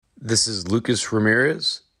This is Lucas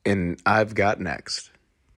Ramirez, and I've got next.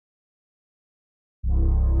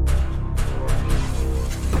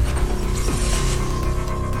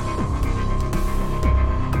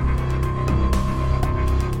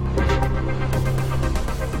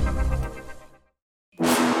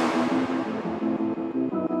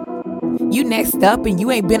 You next up and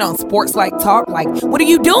you ain't been on Sports Like Talk. Like, what are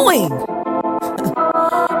you doing?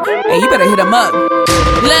 Hey, you better hit them up.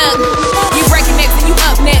 Look, you breaking next and you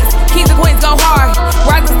up next. Kings and queens go hard.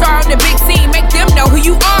 Rising star on the big scene, make them know who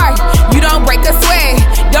you are. You don't break a sweat,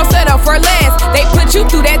 don't settle for less. They put you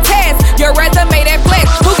through that test, your resume that flex.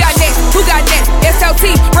 Who got next? Who got next?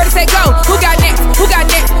 SLT, ready, set, go. Who got next? Who got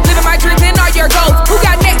next? Living my dreams and all your goals. Who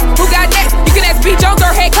got next? Who got next? You can ask B. Jones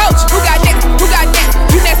or head coach. Who got next? Who got next?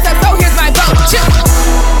 You next up, so here's my vote.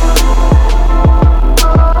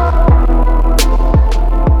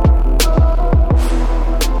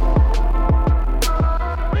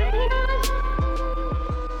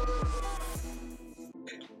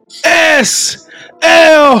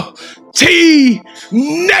 SLT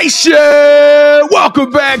Nation!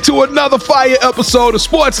 Welcome back to another fire episode of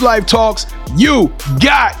Sports Life Talks. You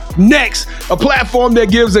got next, a platform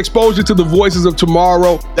that gives exposure to the voices of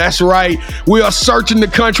tomorrow. That's right. We are searching the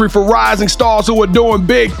country for rising stars who are doing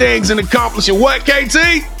big things and accomplishing what, KT?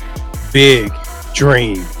 Big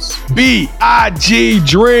dreams. B-I-G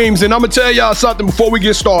dreams. And I'm going to tell y'all something before we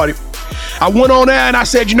get started. I went on there and I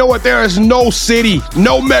said, you know what? There is no city,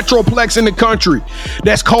 no metroplex in the country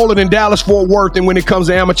that's colder than Dallas-Fort Worth. And when it comes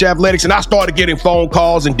to amateur athletics, and I started getting phone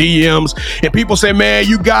calls and DMs, and people say, man,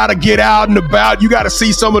 you got to get out and about. You got to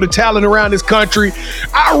see some of the talent around this country.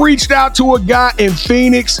 I reached out to a guy in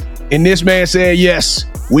Phoenix, and this man said, yes,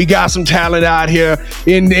 we got some talent out here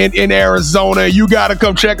in Arizona. You got to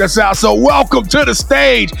come check us out. So welcome to the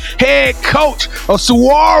stage, head coach of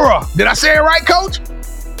Saguaro. Did I say it right, coach?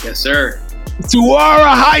 Yes, sir. Saguaro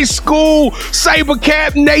High School,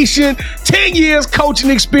 SaberCap Nation, 10 years coaching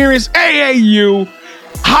experience, AAU,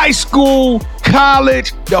 high school,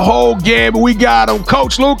 college, the whole game. We got him.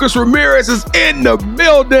 Coach Lucas Ramirez is in the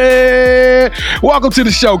building. Welcome to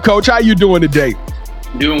the show, Coach. How you doing today?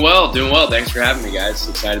 Doing well. Thanks for having me, guys.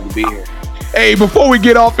 Excited to be here. Hey, before we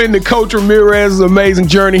get off into Coach Ramirez's amazing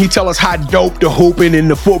journey, he tell us how dope the hooping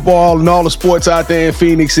and the football and all the sports out there in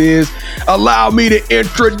Phoenix is. Allow me to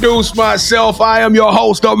introduce myself. I am your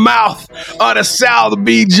host, the mouth of the South,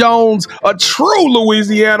 B. Jones, a true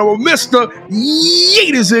Louisiana. Mr.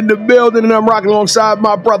 Yeet is in the building, and I'm rocking alongside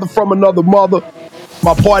my brother from another mother,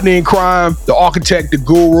 my partner in crime, the architect, the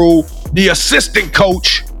guru, the assistant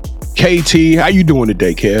coach, KT. How you doing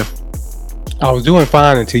today, Kev? I was doing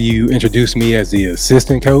fine until you introduced me as the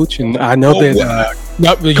assistant coach, and I know you're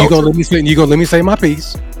gonna let me say my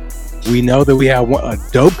piece. We know that we have a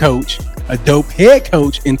dope coach, a dope head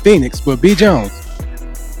coach in Phoenix, but B. Jones,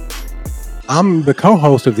 I'm the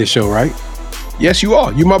co-host of this show, right? Yes, you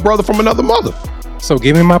are. You my brother from another mother. So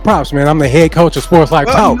give me my props, man. I'm the head coach of Sports Life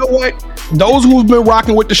Talk. You know what? Those who've been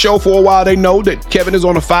rocking with the show for a while, they know that Kevin is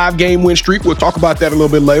on a 5-game win streak. We'll talk about that a little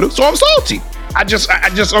bit later. So I'm salty. I'm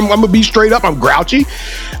gonna be straight up. I'm grouchy.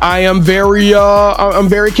 I'm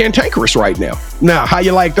very cantankerous right now. Now, how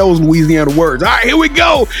you like those Louisiana words? All right, here we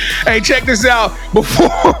go. Hey, check this out.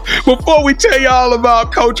 Before we tell y'all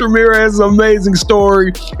about Coach Ramirez's amazing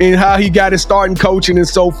story and how he got his start in coaching and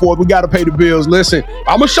so forth, we got to pay the bills. Listen,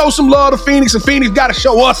 I'm gonna show some love to Phoenix, and Phoenix got to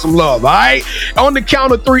show us some love. All right. On the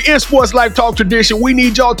count of 3, in Sports Life Talk tradition, we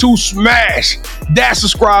need y'all to smash that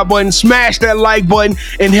subscribe button, smash that like button,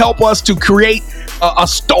 and help us to create a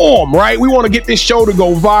storm, right? We want to get this show to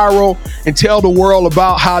go viral and tell the world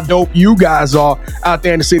about how dope you guys are out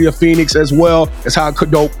there in the city of Phoenix, as well as how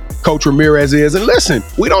dope Coach Ramirez is. And listen,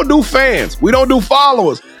 we don't do fans. We don't do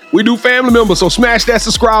followers. We do family members. So smash that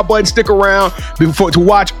subscribe button. Stick around to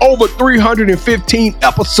watch over 315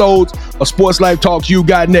 episodes of Sports Life Talks You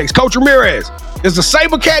Got Next. Coach Ramirez, is the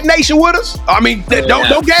SaberCat Nation with us? I mean,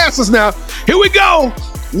 don't gas us now. Here we go.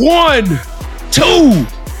 1, 2,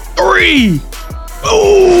 3.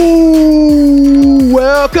 Ooh,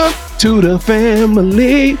 welcome to the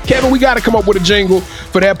family. Kevin, we got to come up with a jingle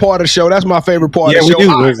for that part of the show. That's my favorite part of the show. We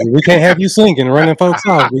do. We can't have you singing and running folks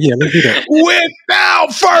off. But yeah, let's do that.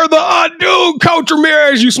 Without further ado, Coach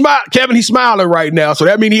Ramirez, you smile. Kevin, he's smiling right now, so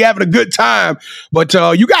that means he's having a good time. But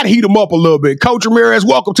you got to heat him up a little bit. Coach Ramirez,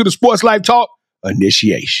 welcome to the Sports Life Talk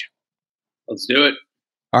Initiation. Let's do it.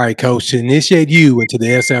 All right, Coach, to initiate you into the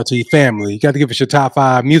SLT family, you got to give us your top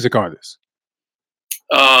 5 music artists.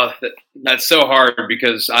 That's so hard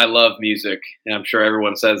because I love music, and I'm sure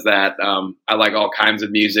everyone says that. I like all kinds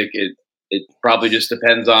of music. It probably just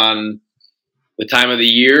depends on the time of the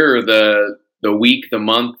year or the the week, the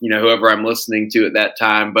month, whoever I'm listening to at that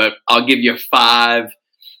time. But I'll give you 5.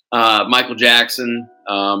 Michael Jackson,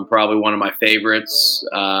 probably one of my favorites.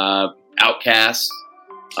 Outkast.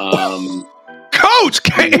 Coach,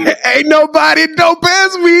 ain't nobody dope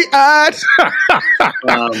as me.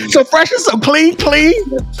 So fresh and so clean.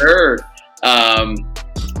 Yes, sir.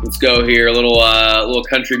 Let's go here. A little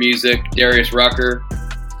country music. Darius Rucker.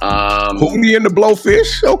 Hootie and the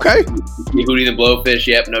Blowfish. Okay. Hootie the Blowfish.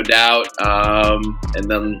 Yep, no doubt. And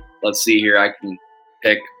then let's see here. I can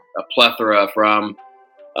pick a plethora from.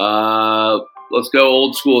 Let's go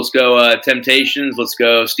old school. Let's go Temptations. Let's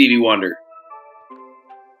go Stevie Wonder.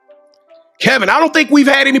 Kevin, I don't think we've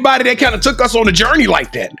had anybody that kind of took us on a journey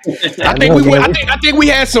like that. I think we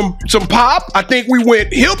had some pop. I think we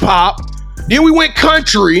went hip hop. Then we went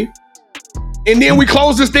country, and then we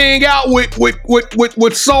closed this thing out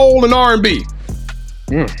with soul and R&B.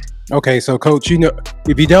 Okay, so Coach,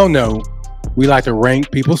 if you don't know, we like to rank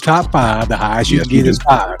people's top 5. The highest you can get is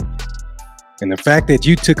 5. And the fact that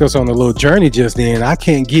you took us on a little journey just then, I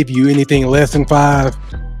can't give you anything less than 5.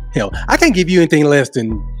 Hell, I can't give you anything less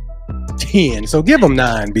than 10. So give them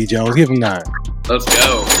 9, B. Jones. Give them 9. Let's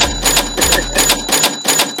go.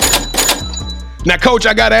 Now, Coach,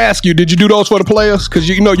 I got to ask you, did you do those for the players? Because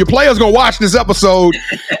your players going to watch this episode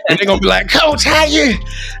and they're going to be like, Coach, how you?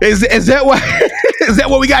 Is that what is that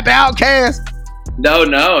what we got the Outcast? No.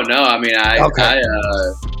 I mean,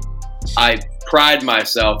 I pride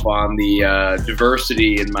myself on the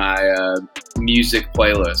diversity in my music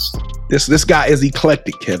playlist. This guy is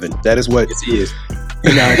eclectic, Kevin. That is what he is.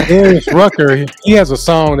 Darius Rucker, he has a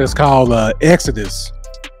song that's called Exodus.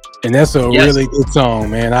 And that's a really good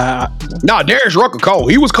song, man. Darius Rucker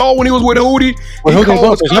cold. He was cold when he was with Hootie. I'm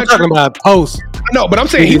talking about post. No, but I'm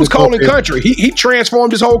saying he was cold in country. He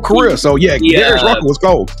transformed his whole career. So Darius Rucker was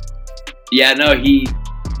cold. Yeah, no,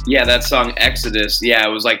 that song Exodus. Yeah,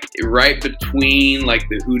 it was like right between like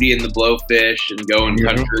the Hootie and the Blowfish and going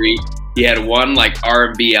country. He had one like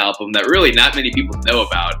R&B album that really not many people know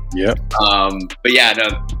about. Yep. But yeah,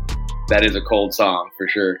 no, that is a cold song for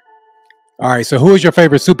sure. All right, so who is your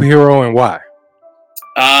favorite superhero and why?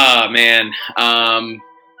 Man.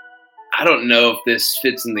 I don't know if this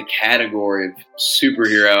fits in the category of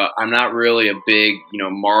superhero. I'm not really a big,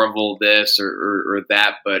 Marvel this or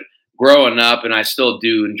that, but growing up, and I still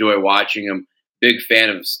do enjoy watching them, big fan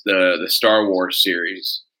of the Star Wars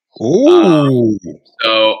series. Ooh.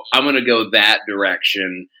 So I'm going to go that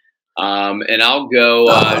direction. And I'll go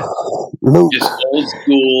just old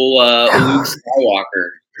school Luke Skywalker.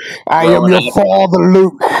 I am your father,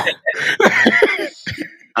 Luke.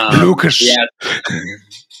 Lucas. Yeah.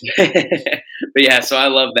 But yeah, so I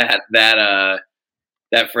love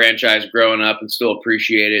that franchise growing up and still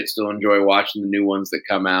appreciate it. Still enjoy watching the new ones that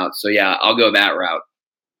come out. So yeah, I'll go that route.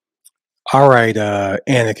 All right,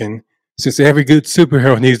 Anakin. Since every good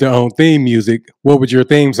superhero needs their own theme music, what would your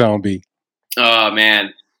theme song be? Oh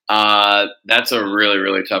man, that's a really,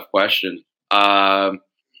 really tough question. I'm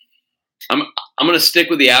gonna stick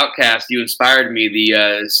with the Outcast. You inspired me.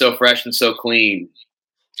 The So Fresh and So Clean.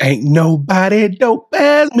 Ain't nobody dope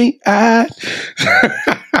as me.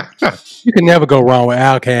 You can never go wrong with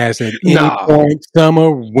Outkast at any point.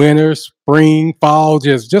 Summer, winter, spring, fall.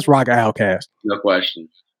 Just rock Outkast. No question.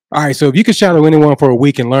 All right. So if you could shadow anyone for a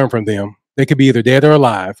week and learn from them, they could be either dead or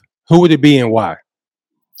alive. Who would it be and why?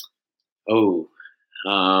 Oh,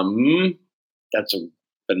 that's a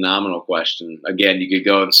phenomenal question. Again, you could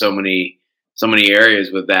go in so many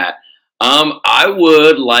areas with that. I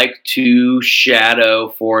would like to shadow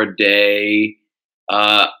for a day.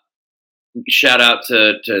 Shout out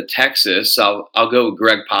to Texas. I'll go with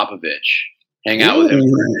Greg Popovich. Hang out with him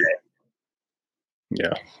for a day.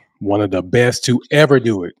 Yeah, one of the best to ever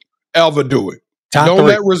do it. Don't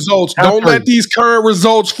let these current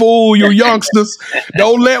results fool you youngsters.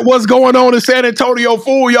 Don't let what's going on in San Antonio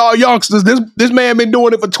fool y'all youngsters. This man been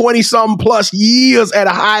doing it for 20-something plus years at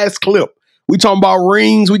a highest clip. We talking about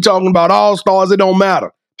rings. We talking about all-stars. It don't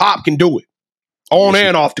matter. Pop can do it. On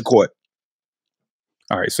and off the court.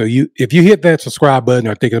 All right. So if you hit that subscribe button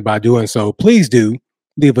or thinking about doing so, please do.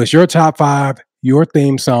 Leave us your top 5, your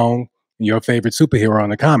theme song, and your favorite superhero in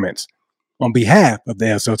the comments. On behalf of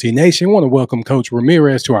the SOT Nation, I want to welcome Coach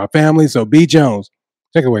Ramirez to our family. So, B. Jones,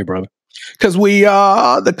 take it away, brother. Because we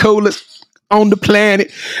are the coolest on the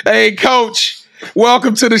planet. Hey, Coach,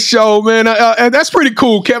 welcome to the show, man. And that's pretty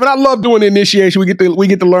cool, Kevin. I love doing the initiation. We get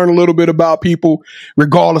to learn a little bit about people,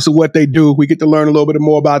 regardless of what they do. We get to learn a little bit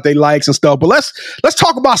more about their likes and stuff. But let's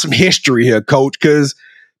talk about some history here, Coach, because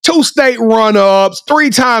 2 state runner-ups,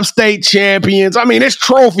 3-time state champions. I mean, there's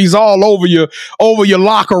trophies all over your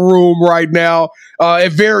locker room right now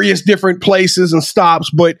at various different places and stops.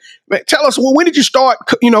 But man, tell us, when did you start?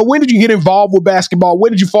 When did you get involved with basketball?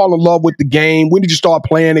 When did you fall in love with the game? When did you start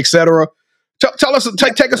playing, etc.? Tell us,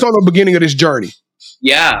 take us on the beginning of this journey.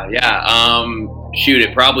 Yeah. Shoot,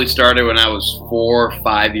 it probably started when I was 4 or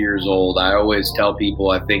 5 years old. I always tell people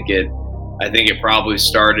I think it probably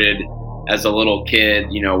started as a little kid,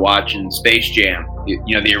 watching Space Jam,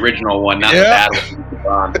 the original one, not the bad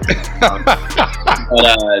one.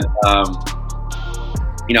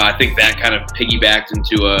 I think that kind of piggybacked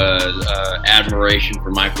into a admiration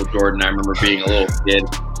for Michael Jordan. I remember being a little kid,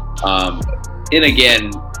 and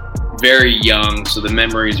again, very young, so the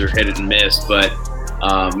memories are hit and miss. But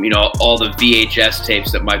all the VHS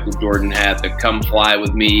tapes that Michael Jordan had, the "Come Fly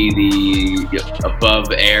with Me," the "Above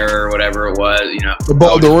Air" or whatever it was,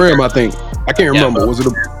 above the rim. I think I can't remember. Was it?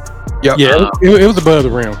 It was above the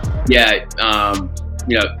rim. Yeah,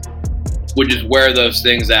 would just wear those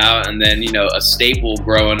things out, and then a staple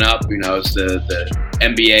growing up, is the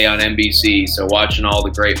NBA on NBC. So watching all the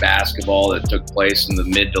great basketball that took place in the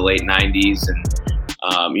mid to late '90s, and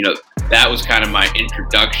that was kind of my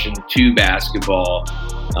introduction to basketball.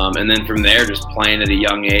 And then from there, just playing at a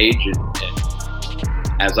young age. And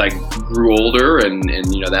as I grew older, and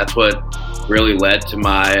that's what really led to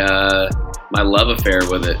my my love affair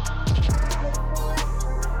with it.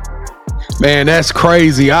 Man, that's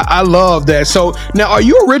crazy. I love that. So now, are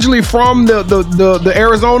you originally from the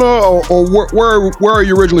Arizona, or where are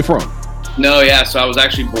you originally from? No, yeah. So I was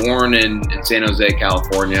actually born in San Jose,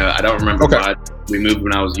 California. I don't remember much. We moved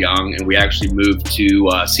when I was young, and we actually moved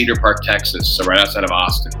to Cedar Park, Texas, so right outside of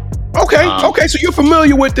Austin. Okay. So you're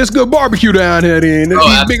familiar with this good barbecue down here, then?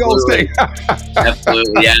 These big old steaks.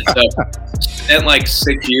 Absolutely, yeah. So spent like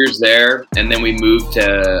 6 years there, and then we moved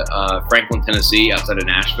to Franklin, Tennessee, outside of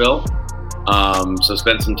Nashville. So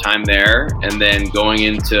spent some time there, and then going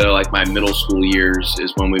into like my middle school years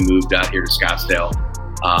is when we moved out here to Scottsdale.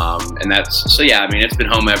 And it's been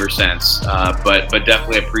home ever since. But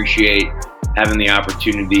definitely appreciate having the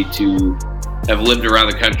opportunity to have lived around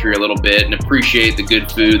the country a little bit and appreciate the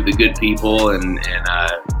good food, the good people, and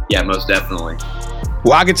most definitely.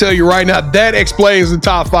 Well, I can tell you right now, that explains the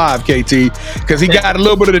top 5, KT, because he got a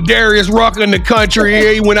little bit of the Darius Rucker in the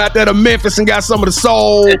country. He went out there to Memphis and got some of the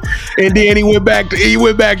soul, and then he went back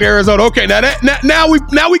to Arizona. Okay, now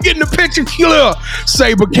we getting the picture clear,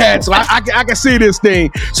 Saber Cat. So I can see this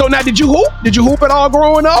thing. So now, did you hoop? Did you hoop at all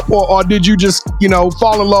growing up, or did you just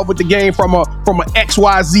fall in love with the game from a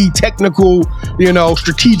XYZ technical,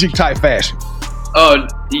 strategic type fashion? Oh,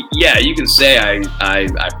 yeah, you can say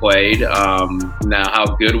I played. Now,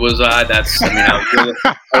 how good was I? I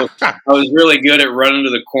was really good at running to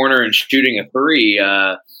the corner and shooting a three.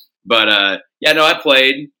 I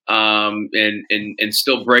played and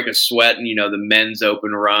still break a sweat in, the men's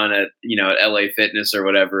open run at LA Fitness or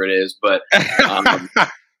whatever it is. But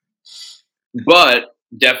but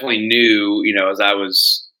definitely knew, as I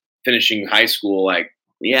was finishing high school, I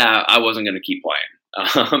wasn't going to keep playing.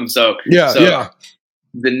 So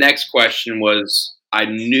the next question was, I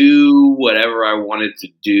knew whatever I wanted to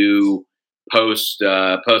do post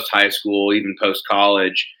high school, even post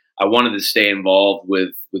college, I wanted to stay involved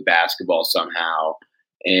with basketball somehow.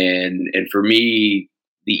 And for me,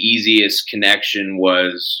 the easiest connection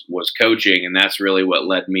was coaching, and that's really what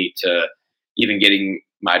led me to even getting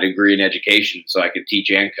my degree in education, so I could teach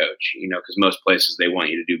and coach. Because most places they want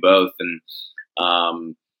you to do both,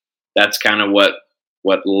 and that's kind of what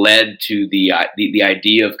led to the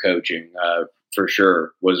idea of coaching, for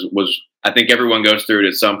sure, was I think everyone goes through it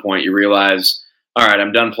at some point. You realize, all right,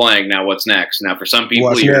 I'm done playing. Now what's next? Now for some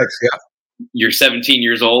people, you're 17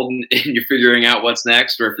 years old and you're figuring out what's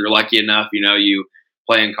next. Or if you're lucky enough, you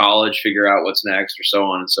play in college, figure out what's next, or so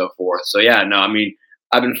on and so forth. So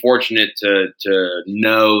I've been fortunate to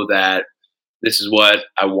know that this is what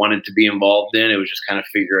I wanted to be involved in. It was just kind of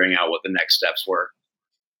figuring out what the next steps were.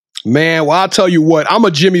 Man, well, I'll tell you what, I'm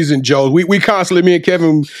a Jimmy's and Joe's. We constantly, me and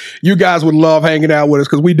Kevin, you guys would love hanging out with us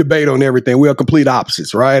because we debate on everything. We are complete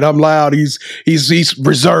opposites, right? I'm loud, he's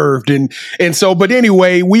reserved. And so, but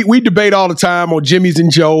anyway, we debate all the time on Jimmy's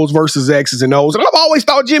and Joe's versus X's and O's. And I've always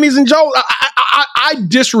thought Jimmy's and Joe's, I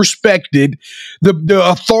disrespected the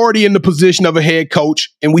authority in the position of a head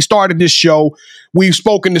coach. And we started this show. We've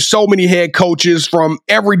spoken to so many head coaches from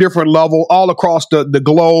every different level all across the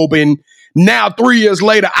globe. And now, 3 years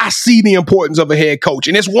later, I see the importance of a head coach.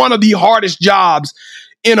 And it's one of the hardest jobs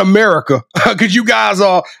in America, because you guys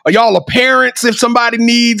y'all are parents if somebody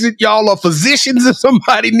needs it, y'all are physicians if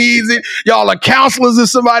somebody needs it, y'all are counselors if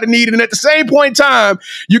somebody needs it, and at the same point in time,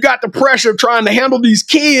 you got the pressure of trying to handle these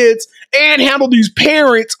kids and handle these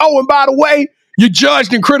parents. Oh, and by the way, you're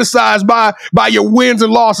judged and criticized by your wins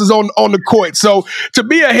and losses on the court. So to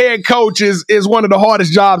be a head coach is one of the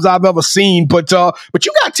hardest jobs I've ever seen. But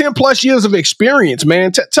you got 10 plus years of experience,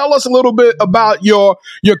 man. Tell us a little bit about your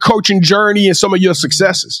coaching journey and some of your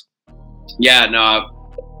successes. Yeah,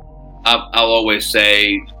 no, I'll always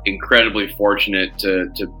say incredibly fortunate to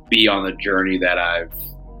be on the journey that I've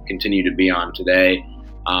continued to be on today.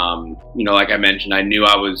 Like I mentioned, I knew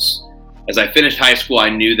as I finished high school, I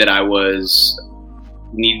knew that I was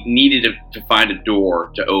needed to find a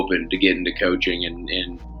door to open to get into coaching.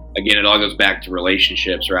 And again, it all goes back to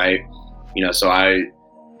relationships, right? So I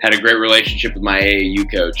had a great relationship with my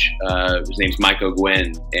AAU coach. His name's Mike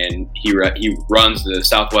O'Gwen, and he runs the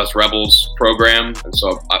Southwest Rebels program. And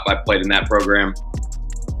so I played in that program.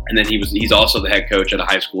 And then he's also the head coach at a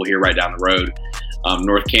high school here right down the road,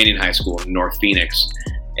 North Canyon High School in North Phoenix.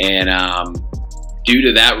 And due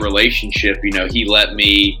to that relationship, he let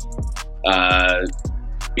me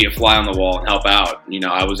be a fly on the wall and help out.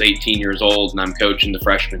 I was 18 years old and I'm coaching the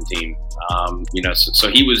freshman team. So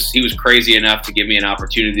he was crazy enough to give me an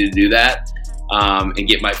opportunity to do that and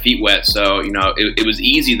get my feet wet. So, it was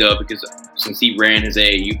easy though, because since he ran his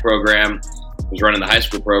AAU program, was running the high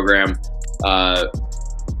school program,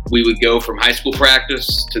 we would go from high school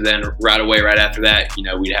practice to then right after that,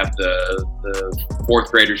 we'd have the fourth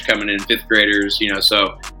graders coming in, fifth graders,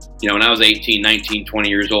 so, when I was 18, 19, 20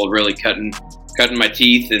 years old, really cutting my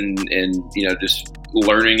teeth and just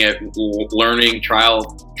learning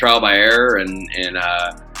trial by error and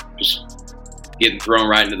just getting thrown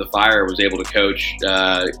right into the fire. Was able to coach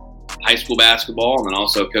high school basketball and then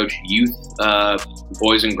also coach youth,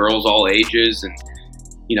 boys and girls, all ages, and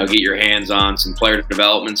get your hands on some player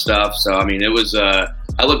development stuff. So it was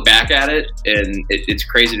I look back at it and it's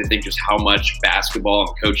crazy to think just how much basketball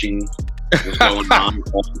and coaching was going on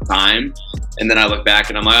all the time. And then I look back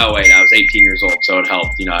and I'm like, oh wait, I was 18 years old, so it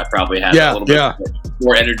helped. I probably had a little bit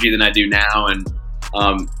more energy than I do now. And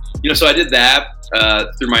so I did that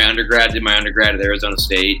through my undergrad. Did my undergrad at Arizona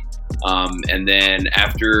State, and then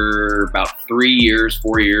after about 4 years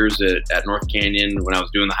at North Canyon, when I was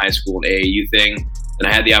doing the high school and AAU thing, then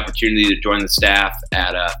I had the opportunity to join the staff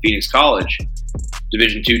at Phoenix College,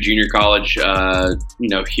 Division II junior college,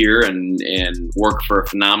 here and work for a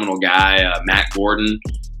phenomenal guy, Matt Gordon.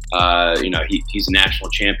 He's a national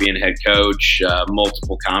champion head coach,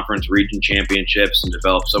 multiple conference region championships, and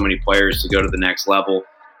developed so many players to go to the next level.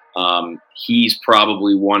 He's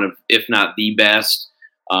probably one of, if not the best,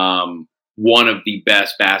 one of the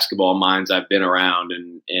best basketball minds I've been around.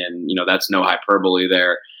 And that's no hyperbole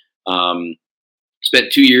there.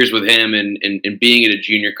 Spent 2 years with him and being at a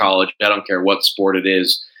junior college, I don't care what sport it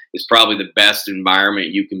is probably the best environment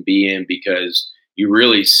you can be in, because you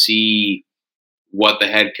really see what the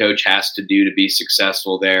head coach has to do to be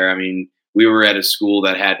successful there. We were at a school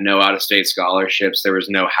that had no out-of-state scholarships. There was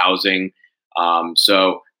no housing.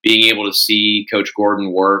 So being able to see Coach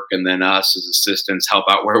Gordon work and then us as assistants help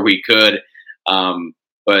out where we could,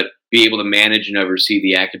 but be able to manage and oversee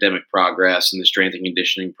the academic progress and the strength and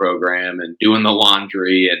conditioning program and doing the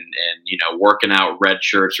laundry and working out red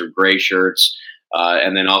shirts or gray shirts,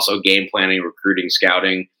 and then also game planning, recruiting,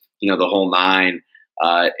 scouting, the whole nine.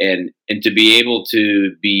 And to be able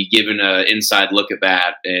to be given an inside look at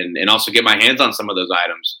that and also get my hands on some of those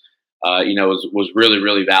items, was really,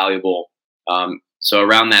 really valuable. So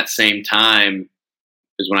around that same time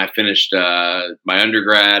is when I finished my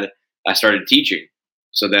undergrad. I started teaching.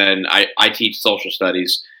 So then I teach social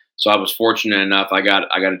studies. So I was fortunate enough. I got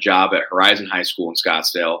a job at Horizon High School in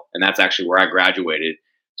Scottsdale, and that's actually where I graduated.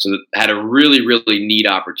 So I had a really, really neat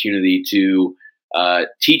opportunity to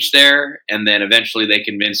teach there. And then eventually they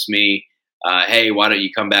convinced me, hey, why don't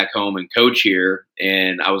you come back home and coach here?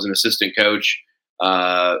 And I was an assistant coach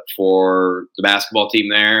for the basketball team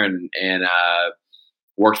there, and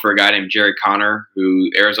worked for a guy named Jerry Connor, who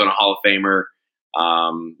Arizona Hall of Famer.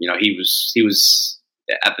 He was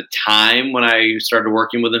at the time when I started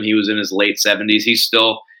working with him, he was in his late 70s. He's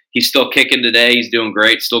still kicking today. He's doing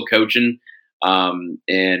great, still coaching.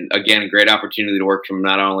 And again, great opportunity to work from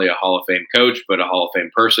not only a Hall of Fame coach, but a Hall of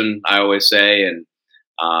Fame person, I always say. And,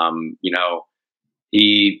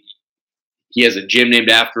 he has a gym named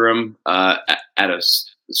after him, at a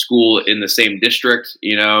school in the same district,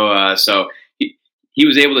 so he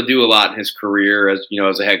was able to do a lot in his career as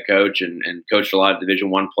a head coach and coached a lot of Division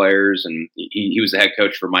I players. And he was the head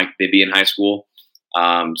coach for Mike Bibby in high school.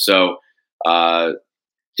 So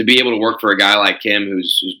to be able to work for a guy like him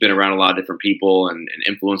who's been around a lot of different people and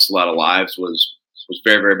influenced a lot of lives was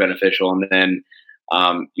very, very beneficial. And then,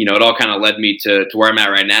 it all kind of led me to where I'm at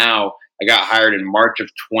right now. I got hired in March of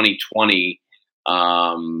 2020,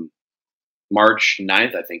 March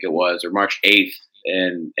 9th, I think it was, or March 8th,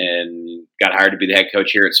 and got hired to be the head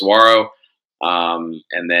coach here at Saguaro.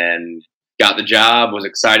 And then got the job, was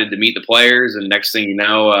excited to meet the players, and next thing you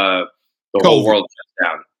know, the whole world shut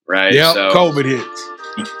down, right? Yeah, so COVID hits.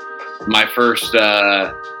 My first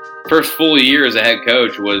full year as a head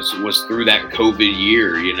coach was through that COVID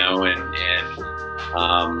year, and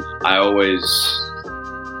I always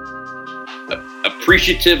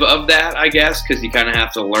appreciative of that, I guess, because you kind of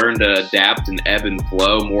have to learn to adapt and ebb and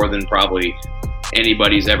flow more than probably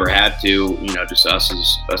anybody's ever had to, just us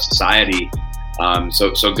as a society.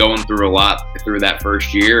 So going through a lot through that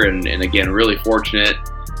first year, and again, really fortunate.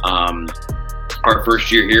 Our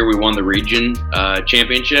first year here, we won the region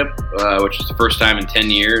championship, which was the first time in 10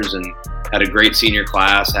 years, and had a great senior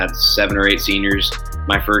class, had 7 or 8 seniors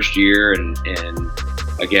my first year. And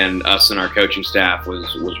again, us and our coaching staff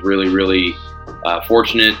was really, really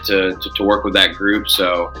fortunate to work with that group.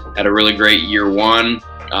 So had a really great year one.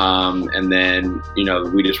 And then,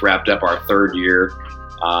 we just wrapped up our third year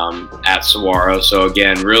at Saguaro. So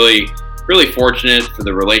again, really fortunate for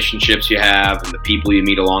the relationships you have and the people you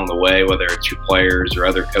meet along the way, whether it's your players or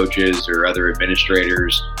other coaches or other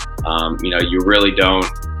administrators. You really don't.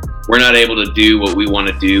 We're not able to do what we want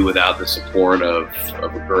to do without the support of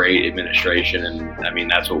a great administration, and I mean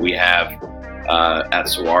that's what we have at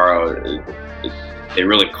Saguaro. They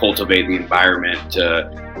really cultivate the environment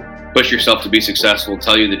to push yourself to be successful,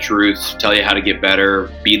 tell you the truth, tell you how to get better,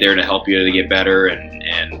 be there to help you to get better,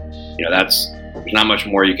 and there's not much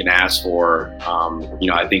more you can ask for.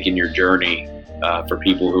 I think in your journey for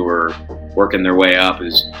people who are working their way up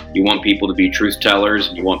is you want people to be truth tellers,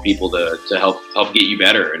 and you want people to help get you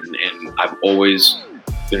better. And I've always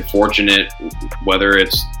been fortunate, whether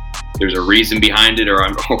there's a reason behind it or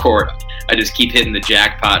I just keep hitting the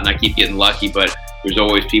jackpot and I keep getting lucky, but there's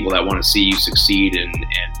always people that want to see you succeed and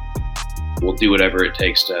will do whatever it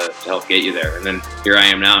takes to help get you there. And then here I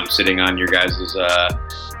am now, I'm sitting on your guys'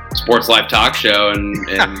 Sports Life talk show, and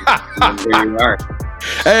here you are.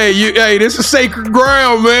 Hey, this is sacred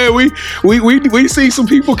ground, man. We see some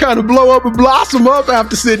people kind of blow up and blossom up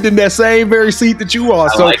after sitting in that same very seat that you are.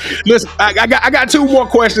 So listen, I got 2 more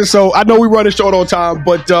questions. So I know we're running short on time,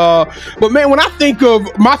 but man, when I think of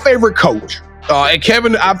my favorite coach, and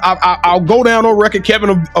Kevin, I'll go down on record.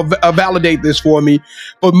 Kevin will validate this for me,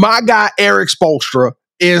 but my guy Eric Spoelstra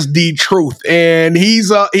is the truth, and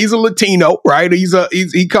he's a Latino, right?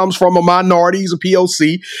 He comes from a minority. He's a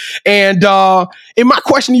POC, and my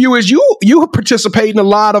question to you is, you participate in a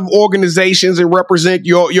lot of organizations and represent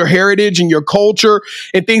your heritage and your culture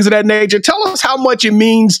and things of that nature. Tell us how much it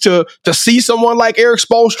means to see someone like Eric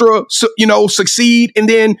Spoelstra, succeed, and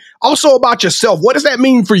then also about yourself. What does that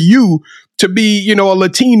mean for you to be, a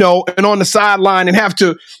Latino and on the sideline and have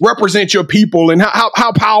to represent your people? And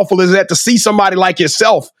how powerful is that to see somebody like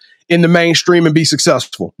yourself in the mainstream and be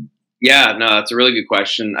successful? Yeah, no, that's a really good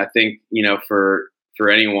question. I think, for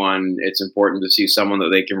anyone, it's important to see someone that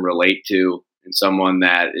they can relate to and someone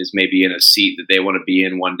that is maybe in a seat that they want to be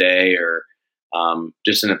in one day, or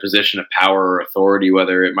just in a position of power or authority,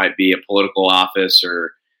 whether it might be a political office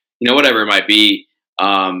or, whatever it might be.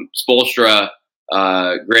 Spoelstra,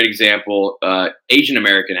 great example, Asian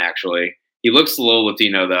American, actually. He looks a little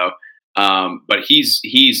Latino though. But he's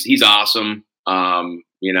awesome. I've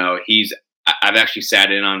actually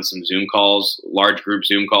sat in on some Zoom calls, large group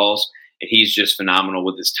Zoom calls, and he's just phenomenal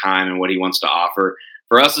with his time and what he wants to offer.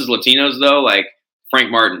 For us as Latinos though, like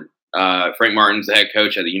Frank Martin, Frank Martin's the head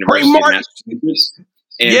coach at the University of Massachusetts.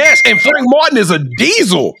 And Frank Martin is a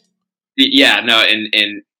diesel. Yeah, no,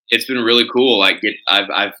 and it's been really cool. Like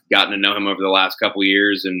I've gotten to know him over the last couple of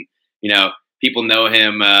years, and people know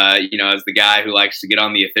him, as the guy who likes to get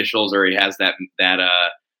on the officials, or he has that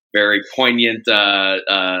very poignant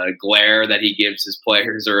glare that he gives his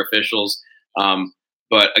players or officials.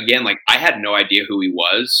 But again, like I had no idea who he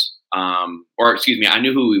was, I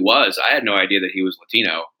knew who he was. I had no idea that he was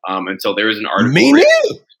Latino until there was an article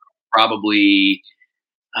probably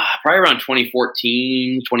around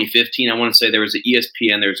 2014, 2015. I want to say there was an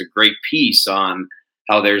ESPN. There's a great piece on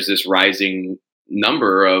how there's this rising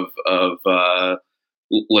number of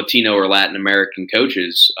Latino or Latin American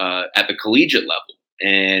coaches at the collegiate level.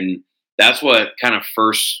 And that's what kind of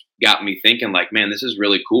first got me thinking, like, man, this is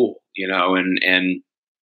really cool, and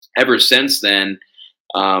ever since then,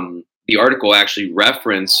 the article actually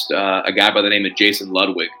referenced a guy by the name of Jason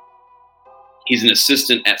Ludwig. He's an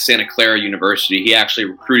assistant at Santa Clara University. He actually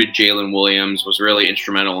recruited Jalen Williams, was really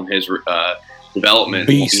instrumental in his development.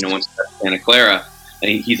 Beast. Once at Santa Clara, and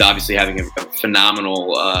he's obviously having a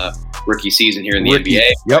phenomenal rookie season here in the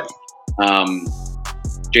NBA. Yep.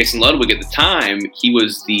 Jason Ludwig at the time, he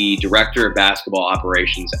was the director of basketball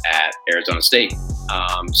operations at Arizona State.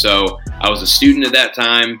 So I was a student at that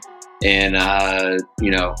time, and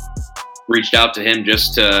reached out to him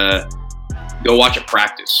just to go watch a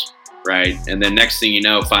practice. Right. And then next thing you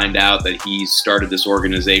know, find out that he's started this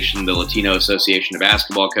organization, the Latino Association of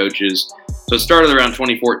Basketball Coaches. So it started around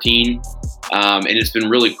 2014. And it's been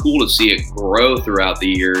really cool to see it grow throughout the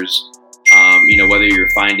years. Whether you're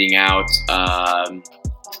finding out,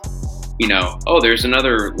 there's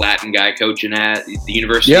another Latin guy coaching at the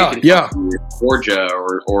University of Kentucky, Georgia,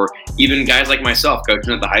 or even guys like myself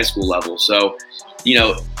coaching at the high school level. So,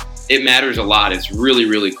 it matters a lot. It's really,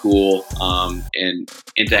 really cool. And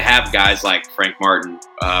to have guys like Frank Martin,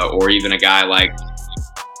 or even a guy like,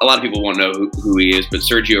 a lot of people won't know who he is, but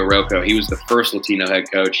Sergio Rocco, he was the first Latino head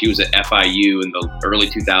coach. He was at FIU in the early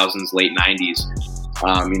 2000s, late 90s.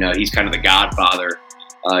 He's kind of the godfather,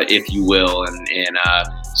 if you will. And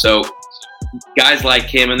so guys like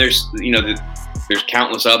him, and there's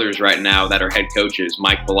countless others right now that are head coaches.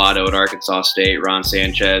 Mike Villado at Arkansas State, Ron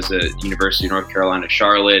Sanchez at University of North Carolina,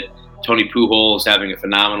 Charlotte. Tony Pujols having a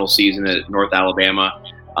phenomenal season at North Alabama.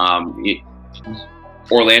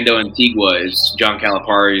 Orlando Antigua is John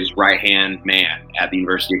Calipari's right-hand man at the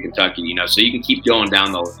University of Kentucky. So you can keep going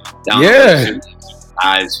down the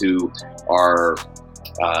guys who are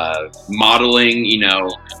modeling,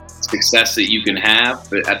 success that you can have,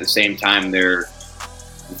 but at the same time, they're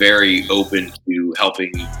very open to helping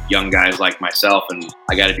young guys like myself. And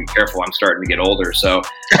I got to be careful. I'm starting to get older, so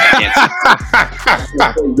I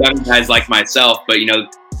can't say young guys like myself. But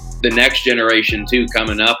the next generation too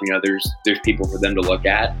coming up. There's people for them to look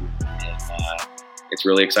at, and it's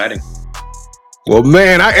really exciting. Well,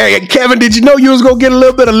 man, Kevin, did you know you was gonna get a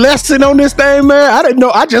little bit of lesson on this thing, man? I didn't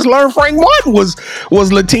know. I just learned Frank Martin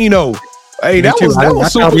was Latino. Hey, that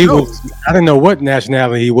was super dope. I didn't know what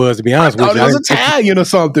nationality he was, to be honest with you. He was Italian or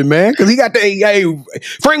something, man. Because he got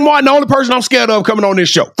Frank Martin, the only person I'm scared of coming on this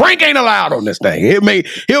show. Frank ain't allowed on this thing.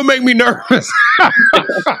 He'll make me nervous. I'm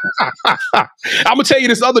gonna tell you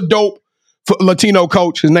this other dope Latino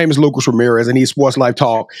coach. His name is Lucas Ramirez, and he's Sports Life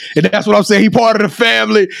Talk. And that's what I'm saying. He part of the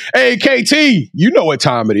family. Hey, KT, you know what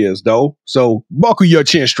time it is, though. So buckle your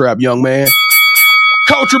chin strap, young man.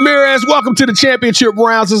 Coach Ramirez, welcome to the championship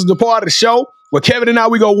rounds. This is the part of the show where Kevin and I,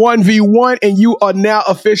 we go 1v1, and you are now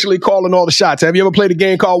officially calling all the shots. Have you ever played a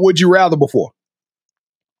game called Would You Rather before?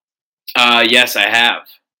 Yes, I have.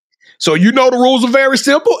 So the rules are very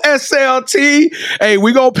simple. SLT. Hey,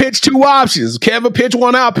 we going to pitch two options. Kevin pitch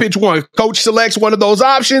one, I'll pitch one. Coach selects one of those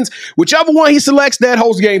options. Whichever one he selects, that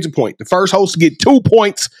host gains a point. The first host to get 2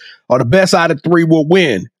 points, or the best out of 3 will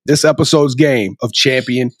win this episode's game of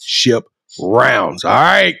championship rounds. All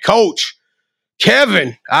right, Coach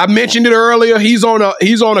Kevin, I mentioned it earlier. He's on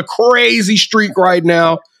a crazy streak right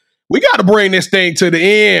now. We got to bring this thing to the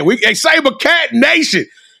end. Saber Cat Nation,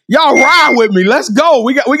 y'all ride with me. Let's go.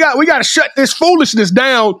 We got to shut this foolishness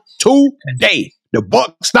down today. The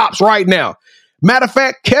buck stops right now. Matter of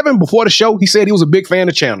fact, Kevin, before the show, he said he was a big fan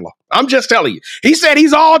of Chandler. I'm just telling you. He said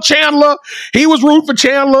he's all Chandler. He was rooting for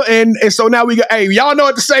Chandler. And so now y'all know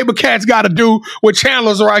what the Saber Cats got to do with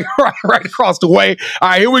Chandler's right across the way. All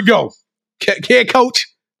right, here we go. Coach,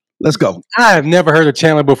 let's go. I have never heard of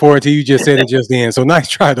Chandler before until you just said it just then. So nice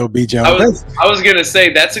try, though, B. Jones. I was going to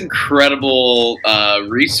say, that's incredible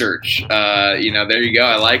research. There you go.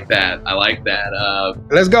 I like that.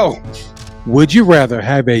 Let's go. Would you rather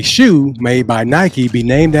have a shoe made by Nike be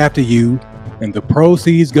named after you and the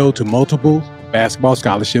proceeds go to multiple basketball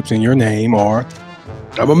scholarships in your name, or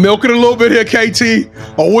I'm gonna milk it a little bit here, KT.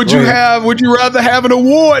 Or would you rather have an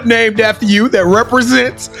award named after you that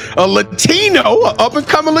represents a Latino, an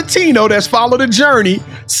up-and-coming Latino that's followed a journey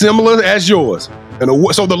similar as yours?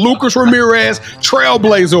 So the Lucas Ramirez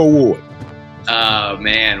Trailblazer Award. Oh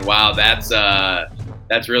man, wow, that's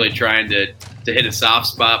really trying to hit a soft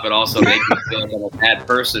spot, but also make me feel like I'm a bad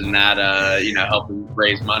person, not helping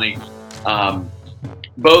raise money.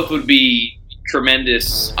 Both would be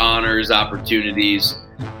tremendous honors, opportunities.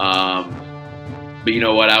 But you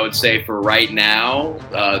know what I would say for right now,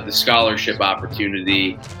 the scholarship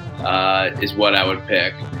opportunity is what I would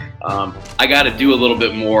pick. I got to do a little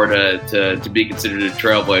bit more to be considered a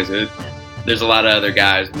trailblazer. There's a lot of other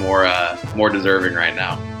guys more deserving right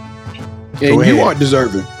now. And you aren't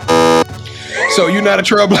deserving. So you're not a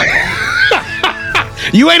trailblazer.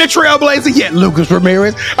 You ain't a trailblazer yet, Lucas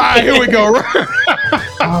Ramirez. All right, here we go.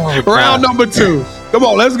 Round number 2. Come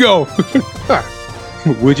on, let's go.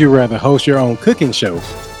 Would you rather host your own cooking show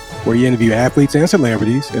where you interview athletes and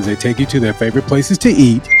celebrities as they take you to their favorite places to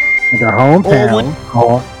eat in their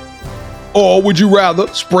hometown, or would you rather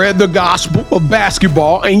spread the gospel of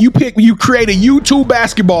basketball and you create a YouTube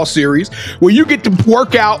basketball series where you get to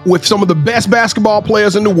work out with some of the best basketball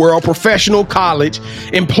players in the world, professional, college,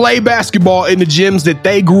 and play basketball in the gyms that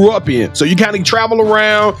they grew up in? So you kind of travel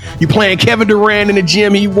around, you playing Kevin Durant in the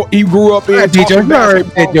gym he grew up in. DJ, you already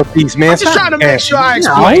said your piece, man. I'm just trying to make sure I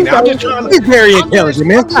explain it. I'm just trying to. He's very intelligent,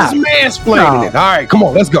 man. I'm just mansplaining it. All right, come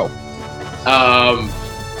on, let's go.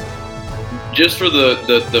 Just for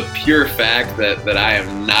the pure fact that I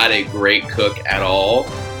am not a great cook at all,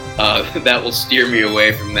 that will steer me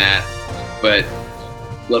away from that. But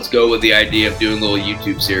let's go with the idea of doing a little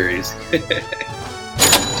YouTube series.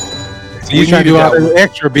 So you trying to do all the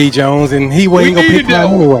extra, B. Jones, and he ain't gonna pick that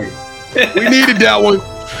anyway. We needed that one.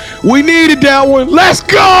 We needed that one. Let's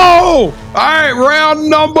go. All right, round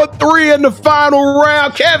number 3 in the final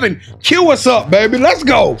round. Kevin, cue us up, baby. Let's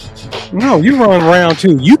go. No, you run round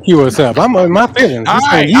 2. You cue us up. I'm on my feelings. All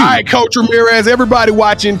right, Coach Ramirez. Everybody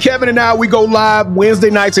watching, Kevin and I, we go live Wednesday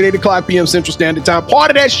nights at 8 o'clock p.m. Central Standard Time.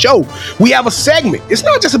 Part of that show, we have a segment. It's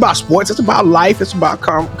not just about sports. It's about life. It's about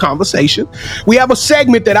conversation. We have a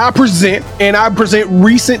segment that I present, and I present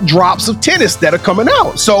recent drops of tennis that are coming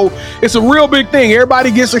out. So it's a real big thing.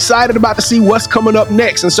 Everybody gets excited about to see what's coming up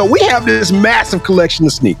next. And so we have this massive collection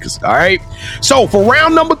of sneakers. All right. So for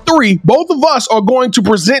round number 3, both of us are going to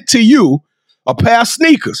present to you a pair of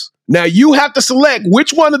sneakers. Now you have to select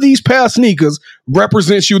which one of these pair of sneakers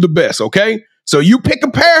represents you the best. Okay. So you pick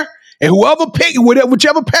a pair, and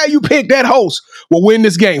whichever pair you pick, that host will win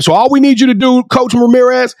this game. So all we need you to do, Coach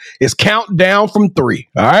Ramirez, is count down from 3.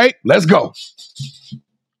 All right. Let's go.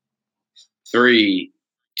 3,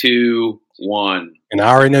 2, 1. And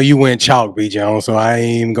I already know you went chalk, B. Jones, so I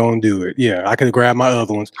ain't even gonna do it. Yeah, I could have grabbed my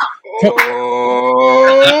other ones.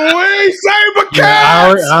 Oh, Saber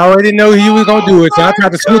Cats! Yeah, I already know he was gonna do it, so I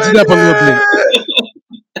tried to switch it up a little bit.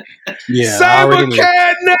 Yeah, Saber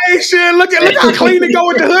Cat Nation! Look how clean it go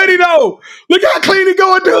with the hoodie, though. Look how clean it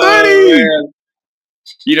go with the hoodie. Man.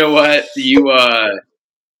 You know what? You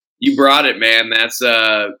brought it, man. That's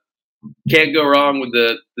can't go wrong with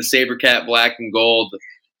the Saber Cat black and gold.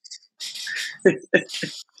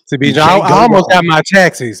 So, B. I almost got my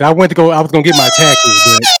taxis. I was gonna get my taxis,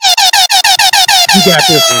 but you got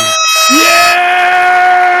this one.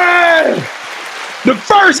 Yeah! The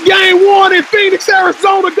first game won in Phoenix,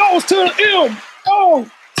 Arizona goes to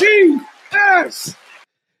MOTS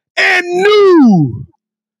and new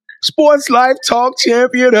Sports Life Talk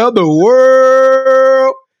champion of the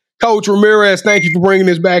world. Coach Ramirez, thank you for bringing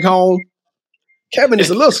this back home. Kevin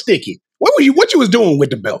is a little sticky. What you was doing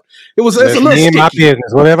with the belt? It's a little sticky. My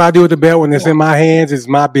business. Whatever I do with the belt when it's in my hands is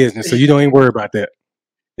my business. So you don't even worry about that.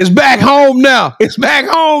 It's back home now.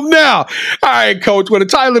 All right, Coach. Well, the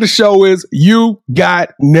title of the show is You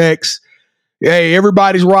Got Next. Hey,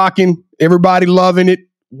 everybody's rocking. Everybody loving it.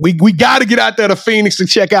 We got to get out there to Phoenix to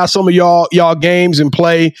check out some of y'all games and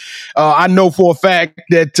play. I know for a fact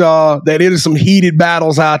that it is some heated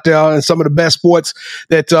battles out there and some of the best sports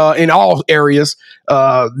that in all areas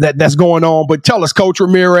that's going on. But tell us, Coach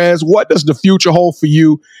Ramirez, what does the future hold for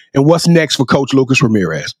you, and what's next for Coach Lucas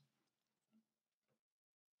Ramirez?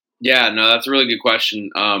 Yeah, no, that's a really good question.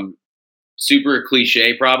 Super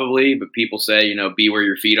cliche, probably, but people say, be where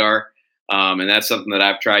your feet are. And that's something that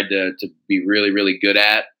I've tried to be really, really good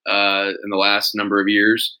at in the last number of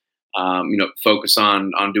years. Focus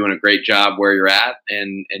on doing a great job where you're at,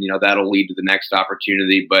 and that'll lead to the next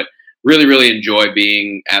opportunity. But really, really enjoy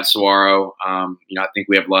being at Saguaro. I think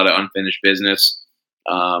we have a lot of unfinished business,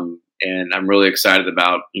 and I'm really excited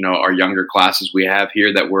about our younger classes we have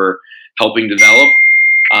here that we're helping develop.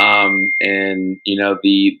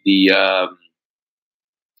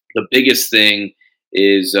 The biggest thing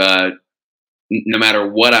is no matter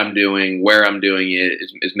what I'm doing, where I'm doing it,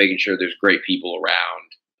 is making sure there's great people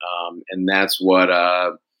around. And that's what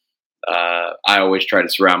I always try to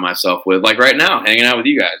surround myself with. Like right now, hanging out with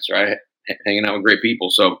you guys, right? Hanging out with great people.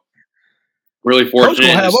 So really fortunate. Coach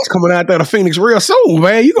gonna have us coming out there to Phoenix real soon,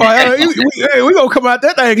 man. We gonna come out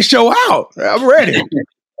that thing and show out. I'm ready.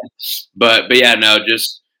 But yeah, no,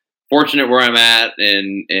 just fortunate where I'm at,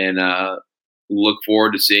 and look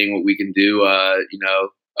forward to seeing what we can do.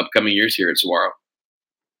 Upcoming years here at Saguaro.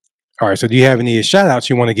 All right. So do you have any shout outs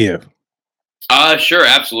you want to give? Sure.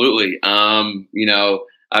 Absolutely. I've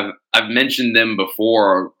mentioned them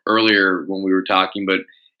before earlier when we were talking, but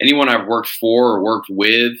anyone I've worked for or worked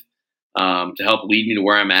with to help lead me to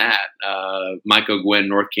where I'm at. Mike O'Gwin,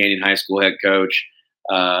 North Canyon High School head coach,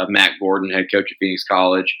 Matt Gordon, head coach at Phoenix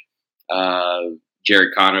College,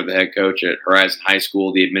 Jared Connor, the head coach at Horizon High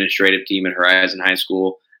School, the administrative team at Horizon High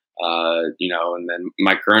School, and then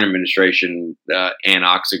my current administration, Ann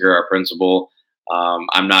Oxiger, our principal.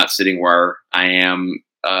 I'm not sitting where I am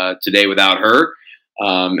today without her.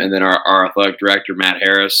 And then our athletic director, Matt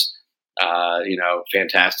Harris,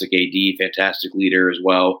 fantastic AD, fantastic leader as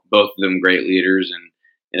well. Both of them great leaders.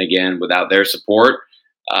 And again, without their support,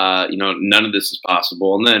 none of this is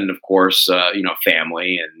possible. And then, of course,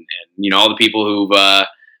 family and all the people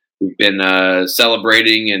who've been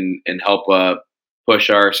celebrating and help push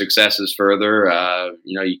our successes further.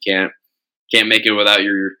 You can't make it without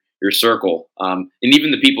your circle. And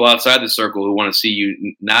even the people outside the circle who want to see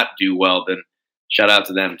you not do well, then shout out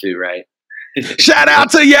to them too, right? Shout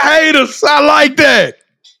out to your haters. I like that.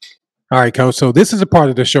 All right, Coach. So this is a part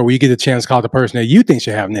of the show where you get a chance to call the person that you think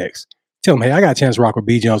should have next. Tell them, hey, I got a chance to rock with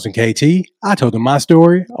B. Jones and KT. I told them my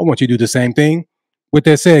story. I want you to do the same thing. With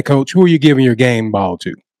that said, Coach, who are you giving your game ball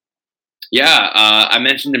to? Yeah, I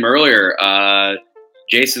mentioned him earlier.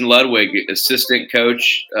 Jason Ludwig, assistant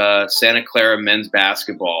coach, Santa Clara men's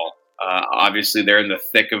basketball. Obviously, they're in the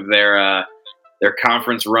thick of their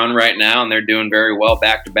conference run right now, and they're doing very well,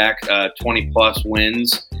 back-to-back 20-plus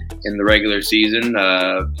wins in the regular season.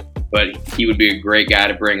 But he would be a great guy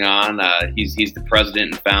to bring on. He's the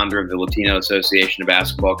president and founder of the Latino Association of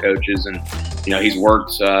Basketball Coaches, and he's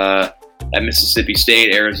worked at Mississippi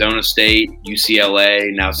State, Arizona State,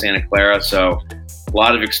 UCLA, now Santa Clara. So a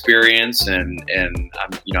lot of experience, and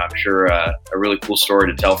I'm sure a really cool story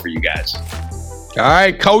to tell for you guys. All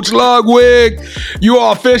right, Coach Ludwig, you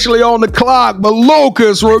are officially on the clock, but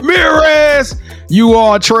Lucas Ramirez, you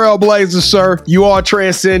are a trailblazer, sir. You are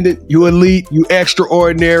transcendent. You elite. You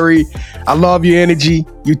extraordinary. I love your energy.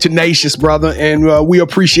 You tenacious, brother, and we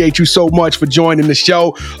appreciate you so much for joining the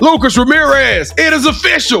show. Lucas Ramirez, it is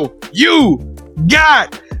official. You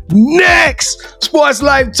got next. Sports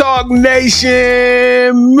Life Talk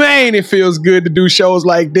Nation. Man, it feels good to do shows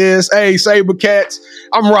like this. Hey, Sabercats,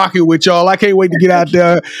 I'm rocking with y'all. I can't wait to get out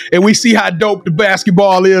there and we see how dope the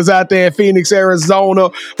basketball is out there in Phoenix, Arizona.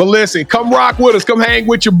 But listen, come rock with us. Come hang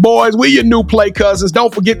with your boys. We your new play cousins.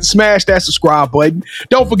 Don't forget to smash that subscribe button.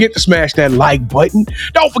 Don't forget to smash that like button.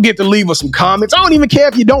 Don't forget to leave us some comments. I don't even care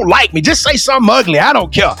if you don't like me. Just say something ugly. I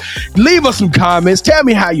don't care. Leave us some comments. Tell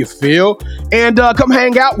me how you feel. And come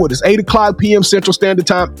hang out with us. 8 o'clock p.m. Central Standard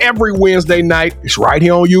Time every Wednesday night. It's right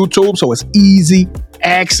here on YouTube, so it's easy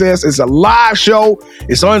access. It's a live show.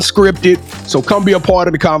 It's unscripted. So come be a part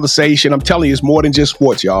of the conversation. I'm telling you, it's more than just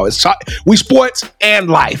sports, y'all. We sports and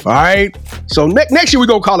life, all right? So next year, we're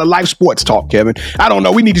going to call it Life Sports Talk, Kevin. I don't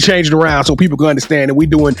know. We need to change it around so people can understand that we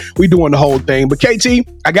doing the whole thing. But KT,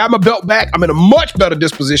 I got my belt back. I'm in a much better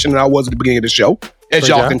disposition than I was at the beginning of the show, as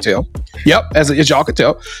y'all can tell. Yep, as y'all can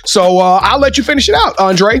tell. So I'll let you finish it out,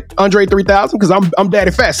 Andre 3000, because I'm Daddy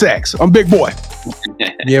Fat Sacks. I'm big boy.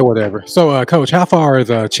 Yeah, whatever. So, Coach, how far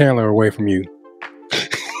is Chandler away from you?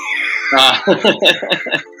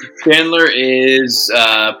 Chandler is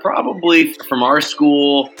probably from our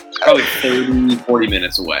school, probably 30, 40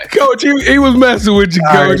 minutes away. Coach, he was messing with you,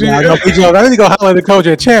 Coach. Right, I need to go holler at the coach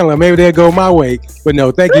at Chandler. Maybe they'll go my way. But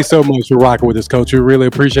no, thank you so much for rocking with us, Coach. We really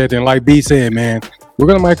appreciate it. And like B said, man, we're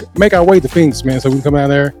going to make our way to Phoenix, man, so we can come out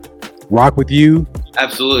there, rock with you.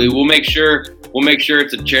 Absolutely. We'll make sure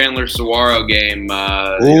it's a Chandler Saguaro game.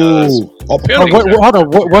 What's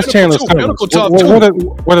Chandler's colors?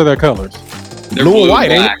 What are their colors? They're blue and white,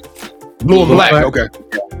 black. ain't it? Blue and black. Okay.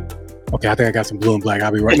 Okay, I think I got some blue and black.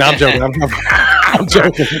 I'll be right. No, I'm joking. I'm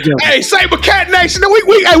joking. Hey, Sabercat Nation,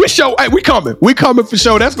 we coming. We coming for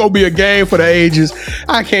sure. That's gonna be a game for the ages.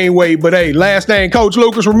 I can't wait. But hey, last name, Coach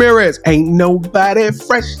Lucas Ramirez. Ain't nobody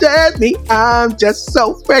fresh as me. I'm just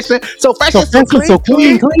so fresh and so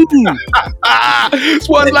clean.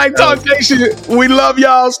 Sports Life Talk Nation. We love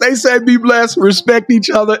y'all. Stay safe, be blessed, respect each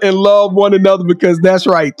other, and love one another, because that's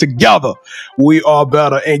right. Together, we are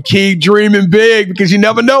better. And keep dreaming big, because you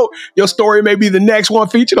never know. Your story may be the next one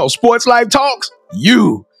featured on Sports Life Talks.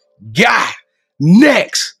 You got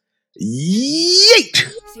next. Yeet.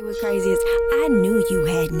 See what's crazy is I knew you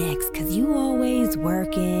had next, because you always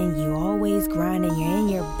working, you always grinding, you're in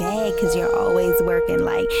your bag because you're always working.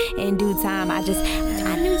 Like in due time, I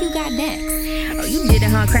knew you got next. Oh, you did it,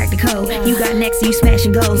 huh? Crack the code. You got next, you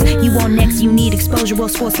smashing goals. You want next, you need exposure. Well,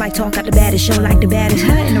 Sports Like Talk got the baddest show, like the baddest.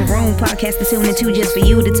 In the room, podcast to tune into just for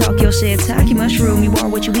you to talk your shit. Talk your mushroom. You are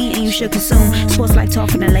what you eat and you should consume. Sports Like Talk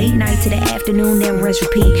from the late night to the afternoon, then rest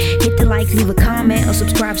repeat. Hit the like, leave a comment, or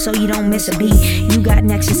subscribe so you don't miss a beat. You got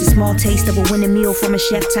next is a small taste of a winning meal from a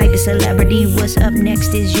chef type of celebrity. What's up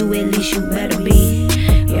next is you, at least you better be.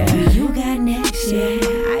 Yeah, you got next, yeah.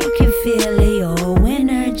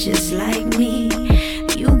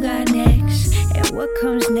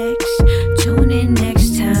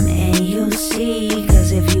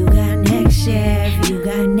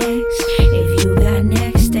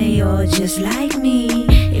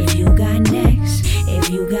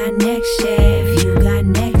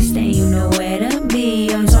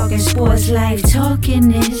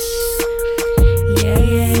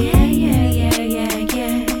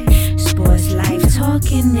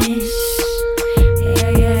 business.